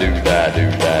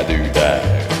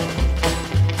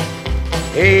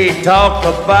 Hey, talk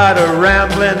about a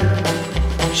rambling.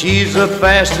 She's the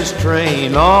fastest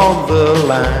train on the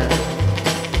line.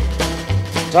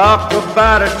 Talk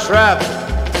about a traveling.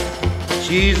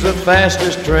 She's the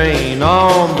fastest train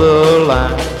on the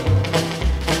line.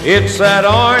 It's that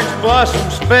orange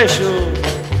blossom special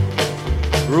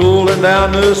rolling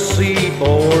down the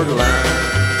seaboard line.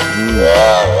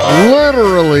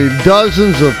 Literally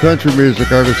dozens of country music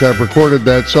artists have recorded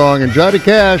that song, and Johnny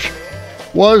Cash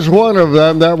was one of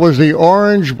them. That was the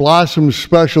Orange Blossom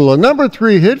Special, a number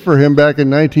 3 hit for him back in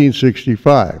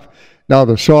 1965. Now,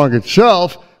 the song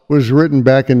itself was written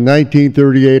back in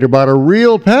 1938 about a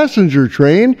real passenger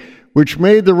train which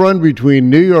made the run between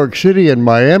New York City and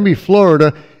Miami,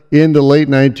 Florida in the late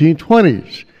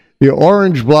 1920s. The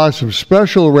Orange Blossom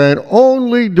Special ran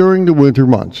only during the winter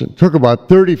months and took about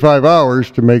 35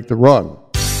 hours to make the run.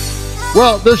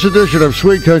 Well, this edition of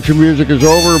Sweet Country Music is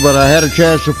over, but I had a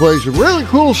chance to play some really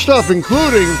cool stuff,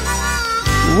 including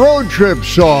road trip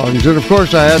songs. And, of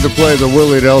course, I had to play the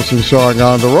Willie Nelson song,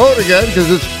 On the Road Again, because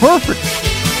it's perfect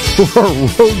for a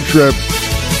road trip.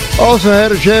 Also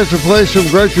had a chance to play some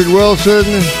Gretchen Wilson,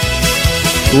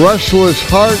 Restless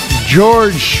Heart,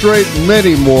 George Strait, and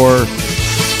many more.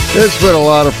 It's been a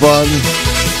lot of fun.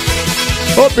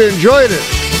 Hope you enjoyed it.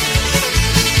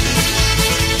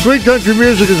 Sweet Country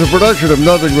Music is a production of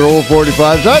Nothing But Old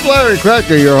 45s. I'm Larry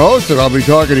Kratka, your host, and I'll be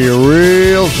talking to you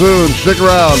real soon. Stick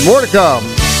around. More to come.